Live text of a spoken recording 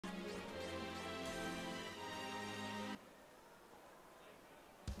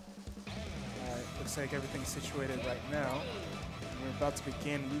looks like everything's situated right now. We're about to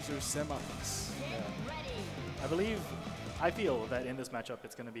begin loser semis. Yeah. I feel that in this matchup,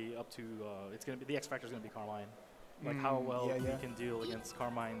 it's going to be up to, the X factor is going to be Carmine. Like how well we can deal against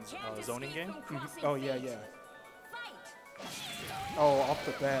Carmine's zoning game. Oh yeah. Oh, off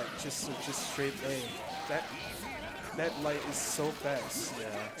the bat, just straight A. That light is so fast. Yeah.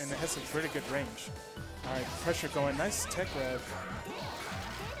 And it has a pretty good range. All right, pressure going. Nice tech grab.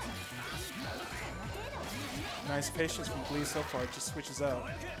 Nice patience from GLI so far. Just switches out.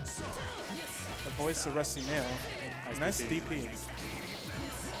 Avoids the rusty nail. Nice DP.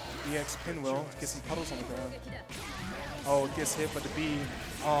 EX pinwheel. Gets some puddles on the ground. Oh, gets hit by the B.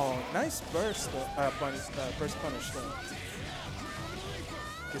 Oh, nice burst. Burst punish though.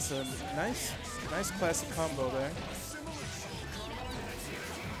 Gets a nice classic combo there.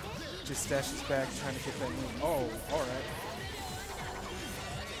 Just stashes back, trying to get that move. Oh, all right.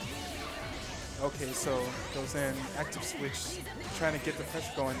 Okay, so goes in, active switch, trying to get the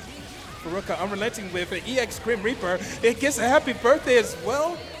pressure going. Flaruka unrelenting with an EX Grim Reaper. It gets a happy birthday as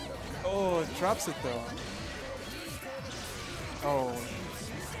well. Oh, it drops it though. Oh.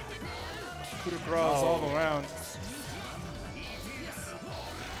 Coup de grace all around.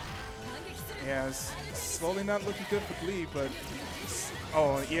 Yeah, it's slowly not looking good for GLI, but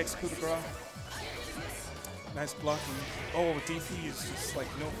EX coup de grace. Nice blocking. Oh, DP is just like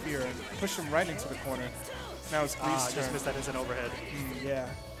no fear. Push him right into the corner. Now it's GLI's turn. Just missed that instant overhead. Yeah.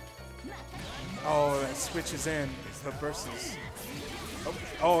 Oh, that switches in the bursts.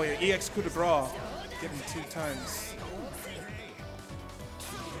 Oh, yeah, EX coup de grace. Get him 2 times.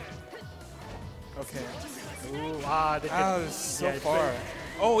 Okay. Ooh, so far.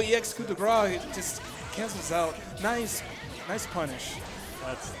 Oh, EX coup de grace, it just cancels out. Nice punish.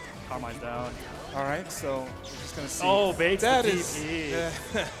 That's Carmine's down. All right, so we're just gonna see. Oh, baits that the is. DP.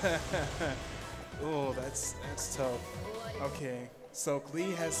 Oh, that's tough. Okay, so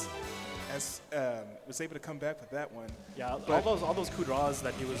GLI was able to come back with that one. Yeah, all those coup droits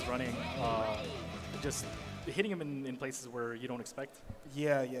that he was running, just hitting him in places where you don't expect.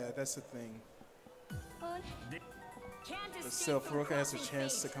 Yeah, that's the thing. But still, Flaruka has a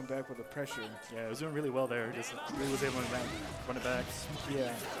chance to come back with the pressure. Yeah, he was doing really well there. Just really was able to run it back.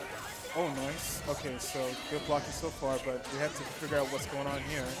 Yeah. Oh, nice. Okay, so good blocking so far, but we have to figure out what's going on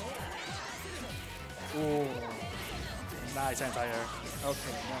here. Oh, nice anti-air.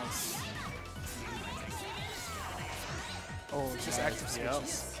 Okay, nice. Oh, just active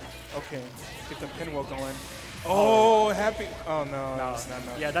switches. Okay, get the pinwheel going. Oh, happy. Oh, no. It's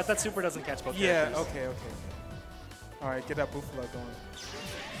not. Yeah, that super doesn't catch both characters. Okay. All right, get that Buffalo going.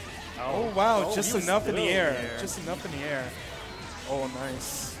 Oh, wow, just enough in the air. Just enough in the air. Oh,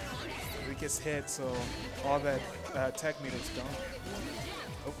 nice. He gets hit, so all that attack meter is gone.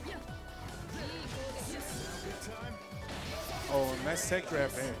 Oh, nice tech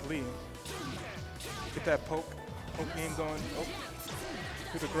grab there, GLI. Get that poke game going. Oh,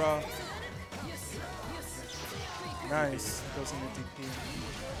 coup de grace. Nice. Goes into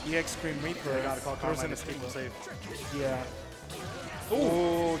DP. EX Grim Reaper. Yeah, gotta call Carmine escape save. Yeah.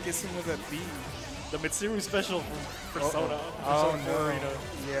 Oh, gets him with a B. The Mitsuru special from Persona. Oh,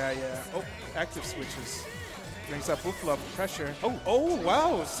 no. Yeah. Oh, active switches. Brings up Buffalo pressure. Oh,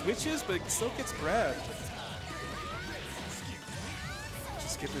 wow. Switches, but still gets grabbed.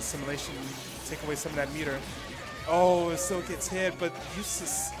 Just get this simulation, take away some of that meter. Oh, it still gets hit, but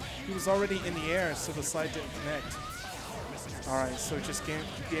he was already in the air, so the slide didn't connect. All right, so just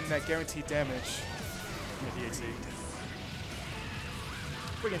getting that guaranteed damage. DHC.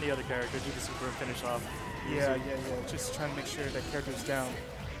 Bring in the other character, do the super and finish off. Yeah. Just trying to make sure that character's down.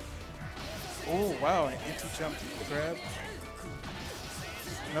 Oh, wow, an anti-jump grab.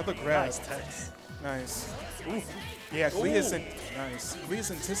 Another grab. Nice text. Nice. Ooh. Yeah, GLI isn't nice. GLI is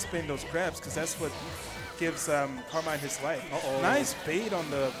anticipating those grabs because that's what gives Carmine his life. Nice bait on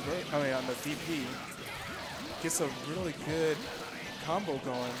the DP. Gets a really good combo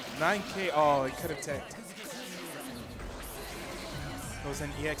going. 9K. Oh, he could have teched. Goes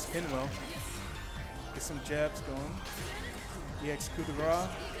in EX pinwheel. Get some jabs going. EX coup de grace.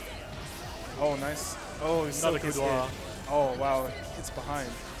 Oh, nice. Oh, he still gets hit. Oh, wow. Hits behind.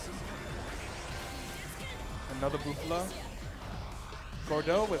 Another Buffalo.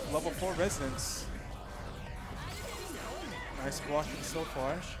 Gordeau with level 4 resonance. Nice blocking so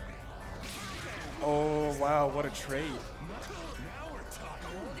far. Oh, wow, what a trade.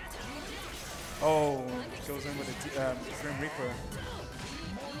 Oh, goes in with a Grim Reaper.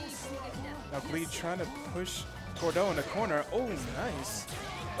 Now GLI trying to push Gordeau in the corner. Oh, nice.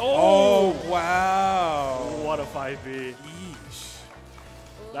 Oh, wow. What a 5v. Yeesh.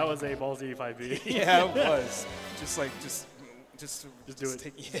 That was a ballsy 5B. Yeah, it was. Just do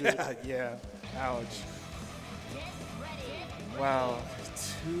it. Yeah, yeah. Ouch. Wow.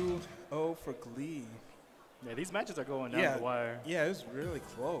 2-0 for GLI. Yeah, these matches are going down the wire. Yeah, it was really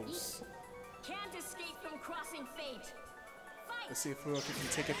close. Can't escape from crossing fate. Fight. Let's see if Flaruka can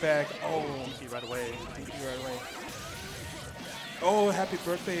take it back. Oh, DP right away. DP right away. Oh, happy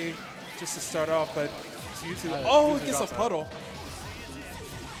birthday just to start off, but Yuzu. Oh, he gets a puddle.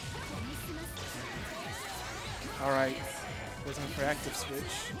 All right. Goes in for active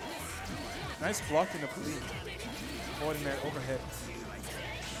switch. Nice blocking of GLI. Avoiding that overhead.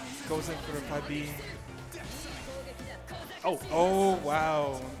 Goes in for the 5B. Oh,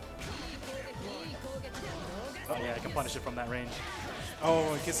 wow. Oh, yeah, I can punish it from that range.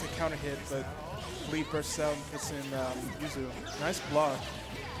 Oh, it gets a counter hit, but GLI bursts out and puts in Yuzu. Nice block,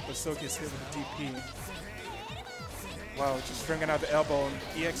 but still gets hit with a DP. Wow, just bringing out the elbow. And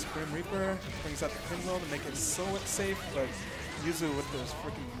EX Grim Reaper brings out the pinwheel to make it so safe, but Yuzu with those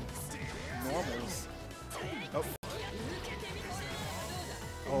freaking normals. Oh.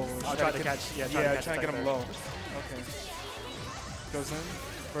 Oh, I'll try to catch. Yeah, trying to get him low. Okay. Goes in.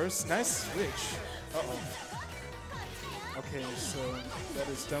 First, nice switch. Uh-oh. Okay, so that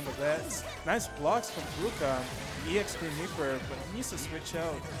is done with that. Nice blocks from Flaruka. EX Grim Reaper, but he needs to switch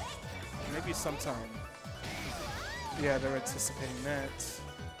out. Maybe sometime. Yeah, they're anticipating that.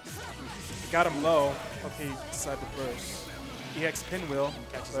 Got him low. Okay, decide to burst. EX Pinwheel.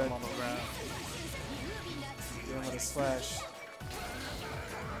 Catches him on the ground. Get him with a slash.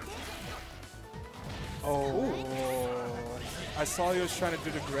 Oh. I saw he was trying to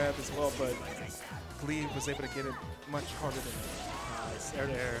do the grab as well, but GLI was able to get it much harder than that. Nice, air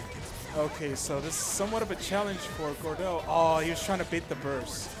to air. Okay, so this is somewhat of a challenge for Gordell. Oh, he was trying to bait the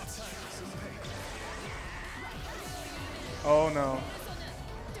burst. Oh no.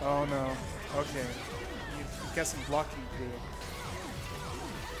 Oh no. Okay. You got some blocking to do.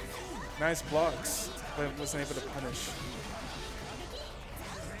 Nice blocks, but wasn't able to punish.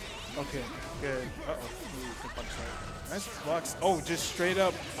 Okay, good. Uh-oh. Nice blocks. Oh, just straight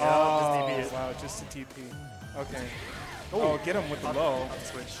up. Yeah, oh, just TP. wow, just a TP. Okay. Oh, get him with the low.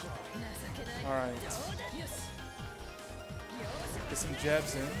 Switch. All right. Get some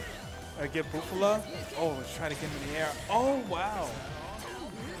jabs in. Get Bufala. Oh, try to get him in the air. Oh, wow.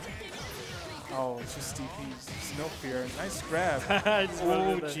 Oh, it's just DPs. There's no fear. Nice grab.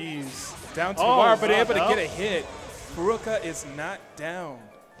 Oh, jeez. Down to wire, but able to get a hit. Flaruka is not down.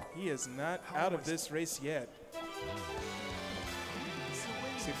 He is not out of this race yet.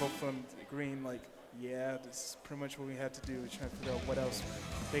 See both from green, like, yeah, this is pretty much what we have to do. Trying to figure out what else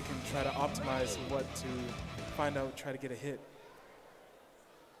they can try to optimize and what to find out, try to get a hit.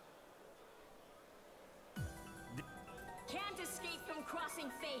 Can't escape from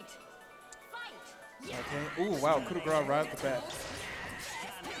crossing fate. Fight. Okay. Ooh, wow. Coup de grace right off the bat.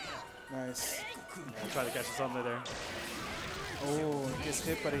 Nice. Yeah, try to catch us under there. Oh, gets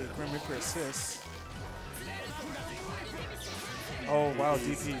hit by the Grim Reaper assist. Oh, wow.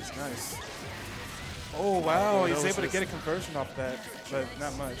 DPs. Nice. Oh, wow. He's able to get a conversion off that, but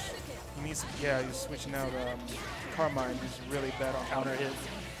not much. He needs, yeah, he's switching out Carmine, who's really bad on Counter hit.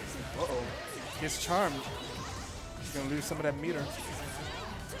 Uh-oh. Gets charmed. He's going to lose some of that meter.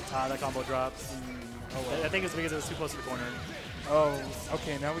 That combo drops. Oh, well. I think it's because it was too close to the corner. Oh,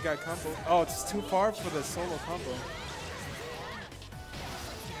 okay, now we got combo. Oh, it's too far for the solo combo.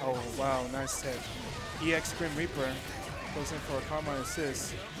 Oh, wow, nice tech. EX Grim Reaper goes in for a Carmine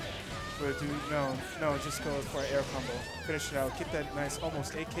assist. But no, just go for an air combo. Finish it out, get that nice,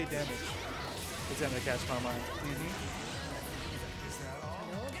 almost 8K damage. It's going to catch Carmine.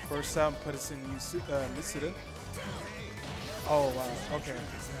 First out, put us in Mitsuda. Oh, wow, okay.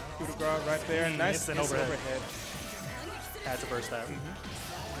 Coup de grace right there, nice overhead. Had to burst that.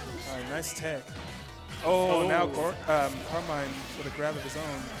 All right, nice tech. Oh, now Carmine with a grab of his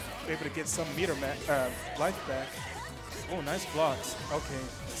own, able to get some meter life back. Oh, nice blocks. Okay,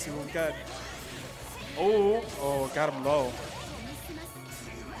 let's see what we got. Oh, got him low.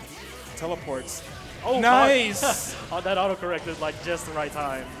 Teleports. Oh, nice! Oh, that auto-corrected like just the right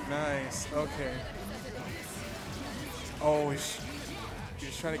time. Nice, okay. Oh, he's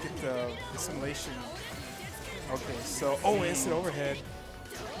trying to get the assimilation. Okay, so, instant overhead.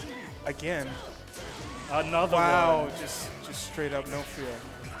 Again. Another one. Wow, just straight up, no fear.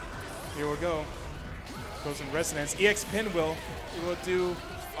 Here we go. Goes in resonance. EX Pinwheel. He will do.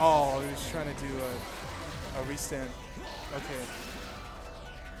 Oh, he was trying to do a restand. Okay.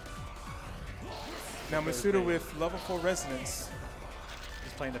 Now Masuda with level 4 resonance.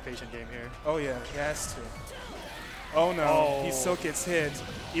 He's playing the patient game here. Oh yeah, he has to. Oh no, Oh. he still gets hit,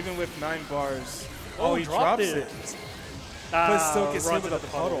 even with 9 bars. Oh, he dropped drops it. it. But still gets hit runs with into a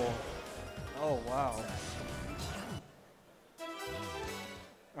the puddle. puddle. Oh wow.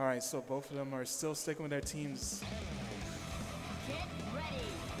 All right, so both of them are still sticking with their teams. Get ready.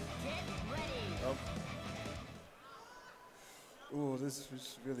 Get ready. Oh. Ooh, this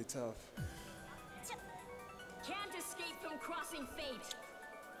is really tough. Can't escape from crossing fate.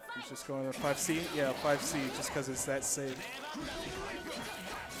 He's just going to 5C? Yeah, 5C, just because it's that safe.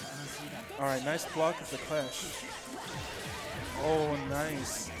 All right, nice block of the clash. Oh,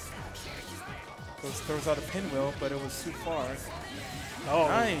 nice. Throws out a pinwheel, but it was too far. Oh,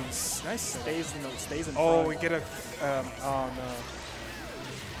 Nice, nice. stays in Oh, front. we get a, oh no.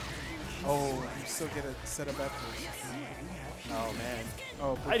 Oh, you still get a set of backwards. Oh man.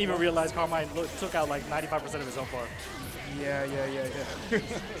 Oh, I didn't even realize Carmine took out like 95% of his own bar. Yeah.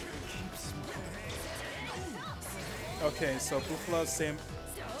 Okay, so Buffalo same.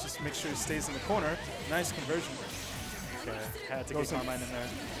 Just make sure it stays in the corner. Nice conversion. Okay, had to Goes get in. Carmine in there.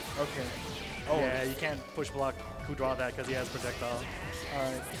 Okay. Oh, Yeah, you can't push block who draw that because he has projectile. all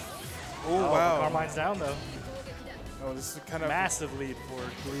right. Oh, Oh, wow. Carmine's down though. Oh, this is kind of Massive lead for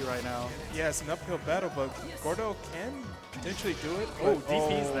GLI right now. Yeah, it's an uphill battle, but Gordo can potentially do it. Oh, but-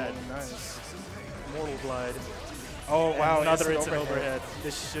 DP's that. Nice. Mortal glide. Oh, wow. Another instant instant overhead.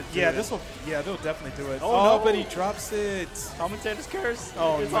 This should do Yeah, it. this will. Yeah, they'll definitely do it. Oh, Oh, no. but he drops it. Commentator's curse.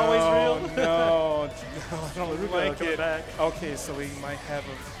 Oh, it's no, always real. no, I don't Flaruka like coming it. back. Okay, so we might have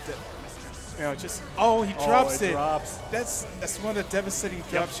just. Oh, he drops it. Drops. That's one of the devastating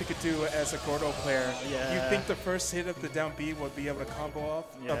drops you could do as a Gordo player. Yeah. You think the first hit of the down B would be able to combo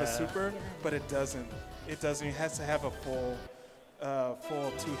off of Yeah. a super, but it doesn't. It doesn't. It has to have a full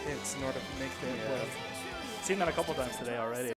 2 hits in order to make that work. Seen that a couple times today already.